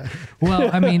computer. Yeah. Well,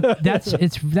 I mean,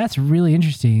 that's really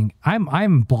interesting.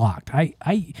 I'm blocked.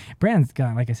 Brand's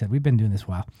got, like I said, we've been doing this a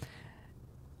while.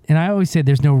 And I always say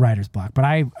there's no writer's block, but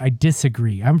I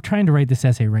disagree. I'm trying to write this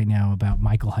essay right now about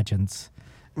Michael Hutchence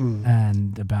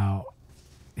and about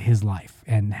his life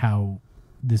and how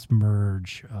this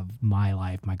merge of my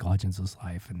life, Michael Hutchence's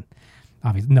life, and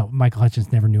obviously, no, Michael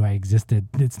Hutchence never knew I existed.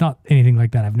 It's not anything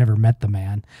like that. I've never met the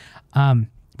man, but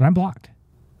I'm blocked.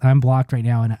 I'm blocked right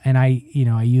now, and I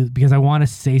use because I want to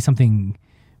say something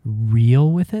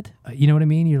real with it. You know what I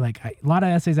mean? You're like a lot of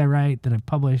essays I write that I've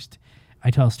published.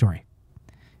 I tell a story.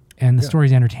 And the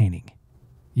story's entertaining.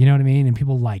 You know what I mean? And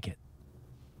people like it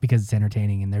because it's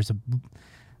entertaining. And there's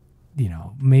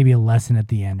maybe a lesson at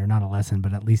the end, or not a lesson,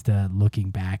 but at least a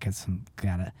looking back at some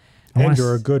kind of. And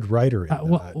you're a good writer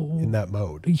in that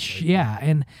mode. Yeah.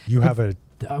 And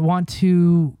I want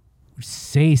to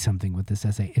say something with this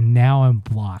essay. And now I'm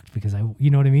blocked because you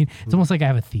know what I mean? It's almost like I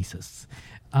have a thesis.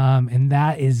 And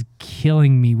that is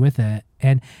killing me with it.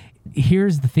 And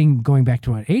here's the thing, going back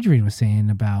to what Adrian was saying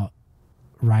about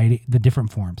writing the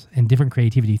different forms and different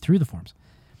creativity through the forms.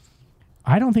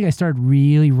 I don't think I started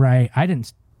really I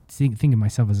didn't think of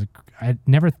myself I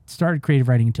never started creative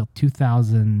writing until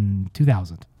 2000. And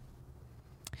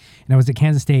I was at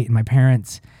Kansas State and my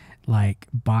parents like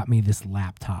bought me this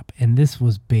laptop, and this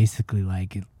was basically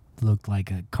like, it looked like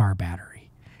a car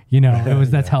battery,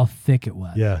 that's how thick it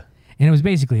was. Yeah. And it was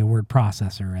basically a word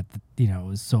processor it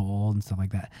was so old and stuff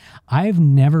like that. I've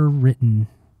never written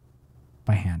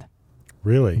by hand.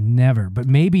 Really? Never. But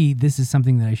maybe this is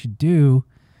something that I should do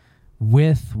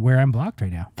with where I'm blocked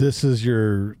right now. This is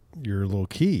your little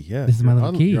key. Yeah. This is my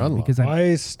little key you're unlocked.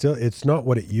 because it's not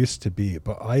what it used to be,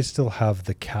 but I still have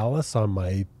the callus on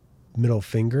my middle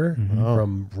finger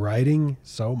from writing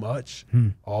so much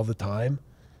all the time.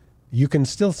 You can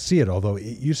still see it, although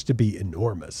it used to be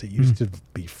enormous. It used to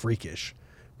be freakish.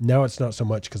 Now it's not so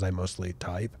much because I mostly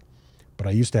type, but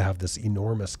I used to have this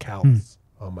enormous callus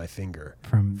on my finger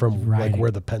from like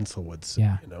where the pencil would sit.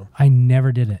 Yeah. You know? I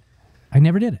never did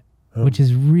it, which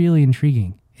is really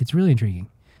intriguing. It's really intriguing.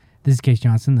 This is Case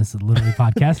Johnson. This is Literally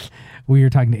Podcast. We are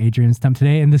talking to Adrian Stumpp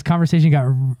today, and this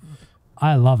conversation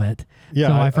I love it. Yeah,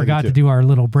 so I forgot to do our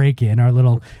little break-in, our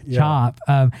little chop.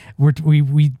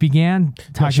 We began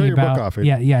talking show your about book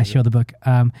off, show the book.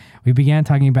 We began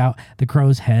talking about The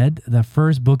Crow's Head, the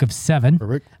first book of 7.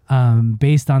 Perfect.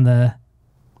 Based on the.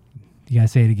 You gotta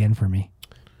say it again for me.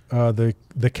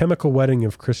 The Chemical Wedding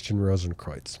of Christian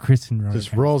Rosenkreuz.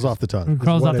 Just rolls off the tongue.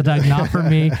 Rolls off the tongue, not for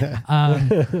me.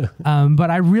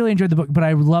 But I really enjoyed the book. But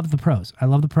I love the prose. I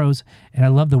love the prose, and I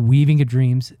love the weaving of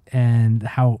dreams, and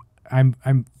how I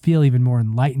feel even more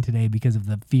enlightened today because of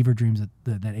the fever dreams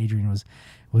that Adrian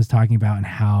was talking about, and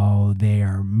how they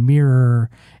are mirror,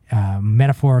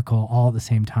 metaphorical, all at the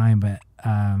same time, but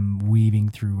weaving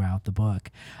throughout the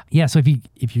book. Yeah. So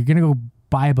if you're gonna go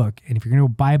buy a book, and if you're going to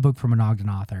go buy a book from an Ogden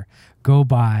author, go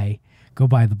buy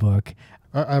the book.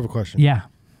 I have a question. Yeah.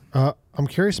 I'm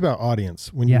curious about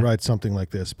audience when you write something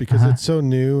like this, because it's so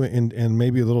new and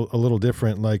maybe a little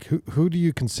different. Like who do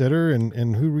you consider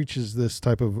and who reaches this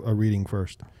type of a reading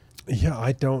first? Yeah,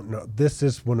 I don't know. This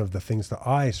is one of the things that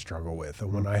I struggle with.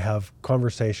 And when I have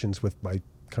conversations with my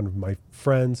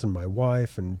friends and my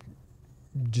wife, and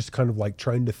just kind of like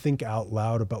trying to think out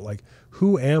loud about like,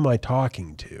 who am I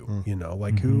talking to? You know,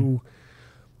 like who,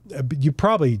 you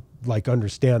probably like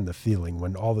understand the feeling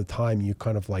when all the time you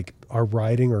kind of like are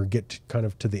writing or get kind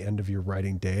of to the end of your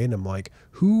writing day. And I'm like,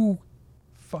 who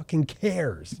fucking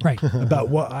cares about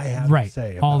what I have to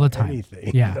say about all the time.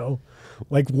 Anything, you know?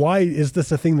 Like, why is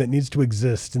this a thing that needs to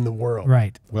exist in the world?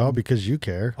 Right. Well, because you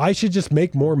care. I should just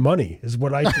make more money is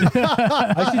what I do.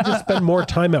 I should just spend more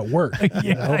time at work.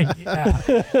 Yeah.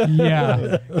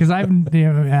 Because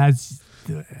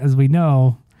as we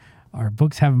know, our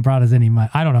books haven't brought us any money.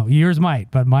 I don't know. Yours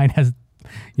might, but mine has.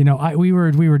 You know, we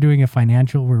were doing we're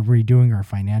redoing our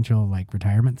financial like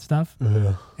retirement stuff,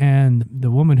 and the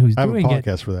woman who's doing it. I have a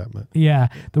podcast for that, but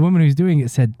the woman who's doing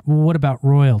it said, "Well, what about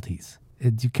royalties?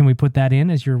 Can we put that in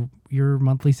as your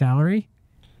monthly salary?"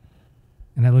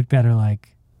 And I looked at her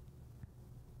like,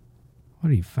 "What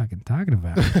are you fucking talking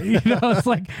about?" You know, it's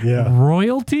like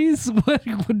royalties.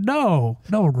 No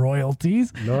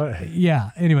royalties.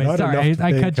 Anyway, sorry,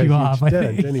 I cut you off.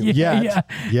 Anyway.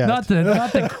 Not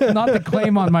to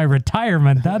claim on my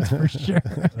retirement. That's for sure.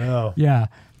 Oh. Yeah.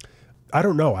 I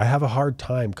don't know. I have a hard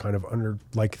time kind of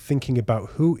thinking about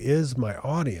who is my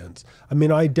audience. I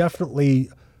mean, I definitely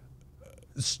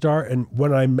start, and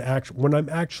when I'm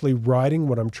actually writing,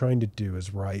 what I'm trying to do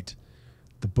is write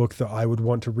the book that I would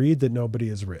want to read that nobody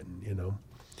has written. You know,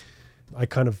 I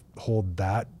kind of hold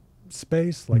that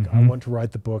space. Like I want to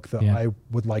write the book that I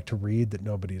would like to read that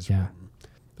nobody has written.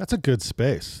 That's a good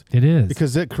space. It is,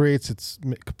 because it creates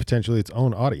potentially its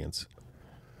own audience.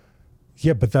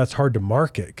 Yeah, but that's hard to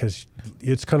market because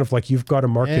it's kind of like you've got to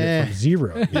market it from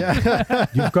zero.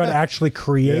 You've got to actually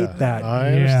create that.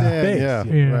 I understand.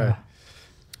 Space. Yeah. Right.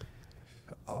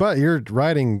 But you're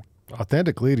writing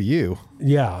authentically to you.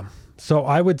 Yeah. So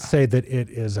I would say that it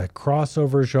is a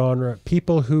crossover genre.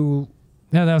 People who...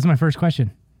 No, that was my first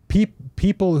question.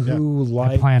 People who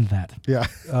like... I planned that. Yeah.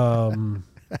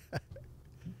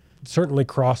 Certainly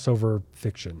crossover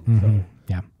fiction.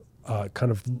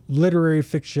 Kind of literary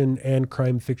fiction and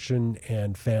crime fiction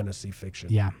and fantasy fiction.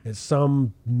 Yeah. It's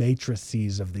some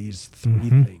matrices of these three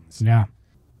things. Yeah.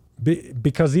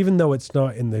 Because even though it's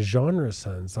not in the genre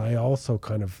sense, I also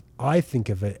I think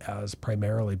of it as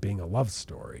primarily being a love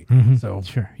story. So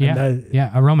sure,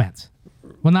 a romance.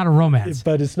 Well, not a romance,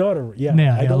 but it's not a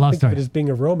I don't think of it as being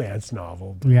a romance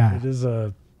novel. But it is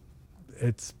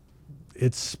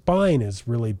its spine is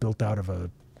really built out of a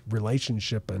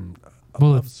relationship and a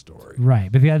love story,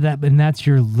 right? But and that's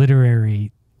your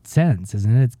literary sense,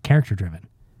 isn't it? It's character driven.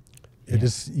 It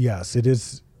is. Yes, it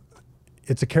is.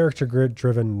 It's a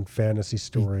character-driven fantasy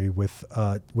story with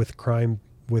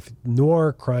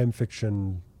noir crime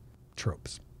fiction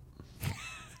tropes.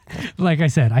 Like I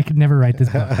said, I could never write this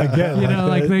book.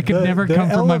 Again, they could never come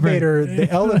from my brain. The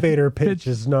elevator pitch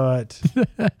is not.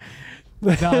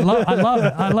 No, I love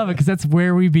it. I love it because that's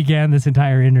where we began this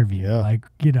entire interview. Yeah.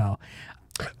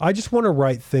 I just want to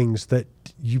write things that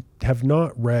you have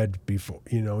not read before.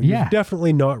 You've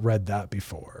definitely not read that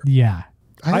before. Yeah.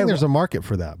 I think there's a market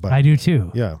for that, but I do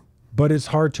too. yeah. But it's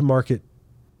hard to market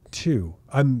too.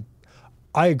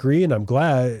 I agree, and I'm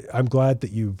glad that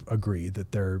you've agreed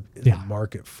that there is a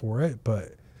market for it,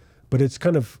 but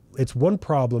it's one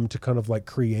problem to kind of like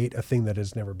create a thing that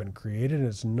has never been created, and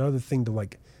it's another thing to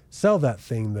like sell that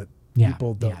thing that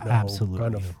people don't know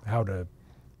kind of how to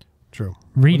True.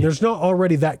 Read it. There's not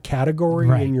already that category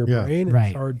in your brain. It's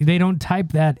Right. hard. They don't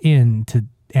type that into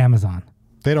Amazon.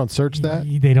 They don't search that?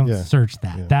 They don't search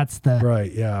that. Yeah. That's the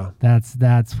Right, yeah.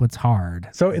 That's what's hard.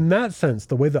 So in that sense,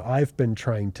 the way that I've been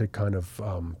trying to kind of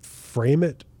frame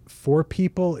it for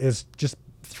people is just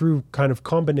through kind of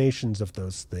combinations of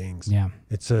those things. Yeah.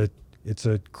 It's a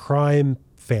crime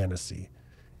fantasy.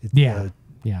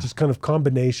 Just kind of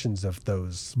combinations of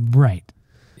those Right.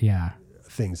 Yeah.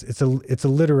 things. It's a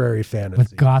literary fantasy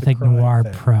With gothic crime noir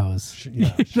fantasy. prose.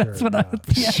 Yeah, sure. That's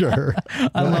what Sure.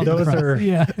 I love those prose. are.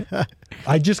 Yeah.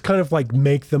 I just kind of like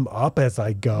make them up as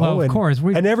I go. Well, of course.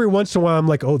 And every once in a while, I'm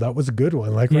like, oh, that was a good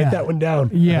one. Like, write that one down.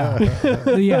 Yeah.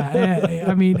 Yeah.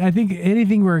 I mean, I think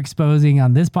anything we're exposing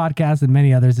on this podcast and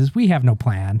many others is we have no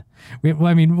plan.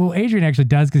 Adrian actually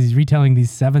does because he's retelling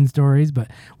these 7 stories.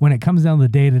 But when it comes down to the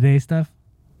day-to-day stuff,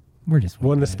 we're just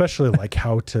and especially like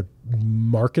how to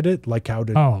market it, like how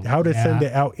to send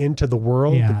it out into the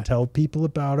world and tell people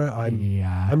about it.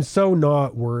 I'm so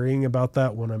not worrying about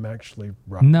that when I'm actually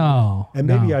writing. No. And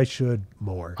maybe I should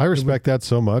more. I respect that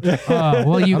so much.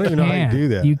 Well, you I don't even know how you do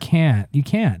that. You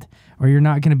can't. Or you're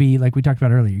not going to be, like we talked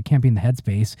about earlier, you can't be in the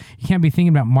headspace. You can't be thinking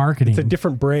about marketing. It's a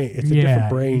different brain. It's a different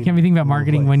brain. You can't be thinking about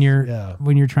marketing when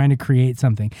you're trying to create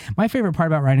something. My favorite part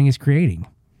about writing is creating.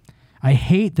 I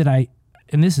hate that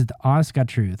and this is the honest God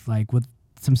truth, like with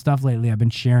some stuff lately I've been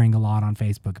sharing a lot on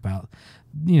Facebook about,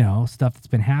 stuff that's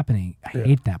been happening. I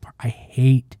hate that part. I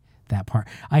hate that part.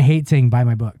 I hate saying buy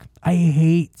my book. I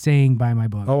hate saying buy my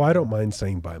book. Oh, I don't mind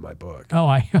saying buy my book. Oh,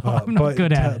 I'm not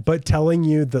good at it. But telling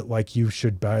you that like you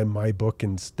should buy my book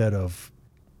instead of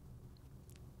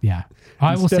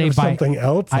I will say buy something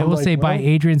else. I will say buy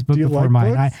Adrian's book before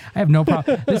mine. I have no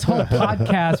problem. This whole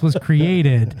podcast was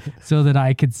created so that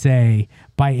I could say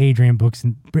buy Adrian's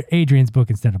book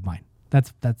instead of mine.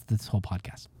 That's this whole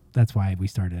podcast. That's why we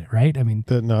started it, right? I mean,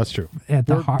 No, it's true. We're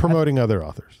promoting other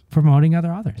authors. Promoting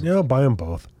other authors. Yeah, buy them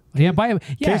both. Yeah, buy them.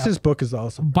 Yeah. Case's book is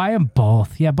awesome. Buy them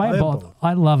both. Yeah, buy them both.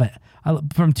 I love it.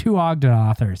 From 2 Ogden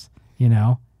authors,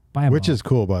 buy them Which both. is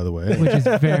cool, by the way. Which is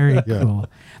very cool.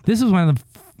 This is one of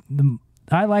the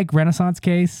I like Renaissance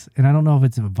Case, and I don't know if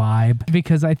it's a vibe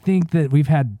because I think that we've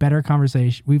had better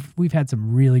conversation. We've had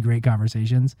some really great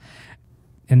conversations,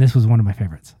 and this was one of my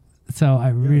favorites. So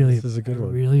I this is a good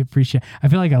one. really appreciate. I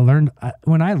feel like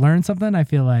when I learned something, I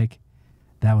feel like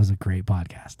that was a great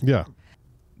podcast. Yeah.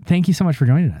 Thank you so much for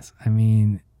joining us. I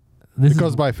mean, It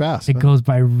goes by fast. It goes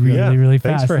by really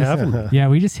fast. Thanks for having me. Yeah,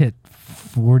 we just hit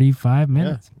 45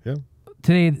 minutes. Yeah.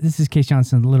 Today, this is Case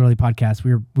Johnson, literally podcast.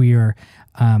 We are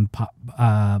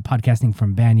podcasting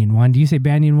from Banyan One. Do you say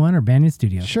Banyan One or Banyan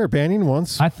Studios? Sure, Banyan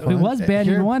One's It was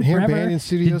Banyan One here forever. Banyan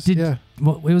Studios.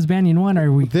 Well, it was Banyan One.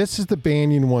 Or we? This is the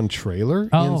Banyan One trailer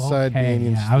inside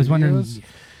Banyan Studios. I was wondering.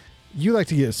 You like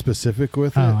to get specific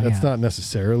with it. That's not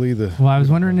necessarily the... Well, I was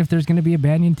wondering if there's going to be a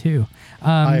Banyan 2.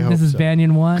 This is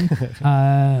Banyan 1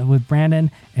 with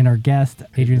Brandon and our guest,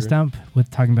 Adrian Stumpp,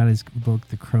 with talking about his book,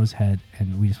 The Crow's Head.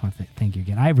 And we just want to thank you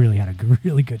again. I really had a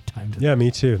really good time today. Yeah, me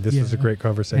too. This was a great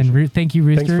conversation. And thank you,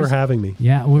 Roosters. Thanks for having me.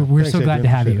 Yeah, we're Thanks, so glad Adrian. to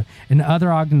have you. And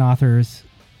other Ogden authors,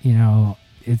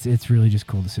 it's really just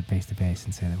cool to sit face to face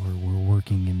and say that we're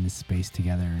working in this space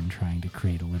together and trying to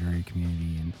create a literary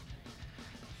community. And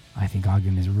I think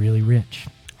Ogden is really rich.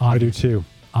 I do too.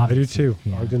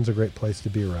 Yeah. Ogden's a great place to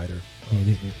be a writer.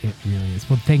 It really is.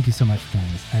 Well, thank you so much for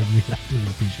joining us. I really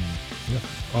appreciate it. Yeah.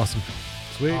 Awesome.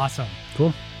 Sweet. Awesome. Cool.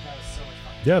 That was so much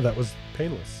fun. Yeah, that was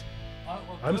painless. Oh,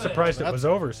 well, I'm good. surprised it was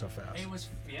over so fast. It was,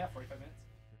 45 minutes.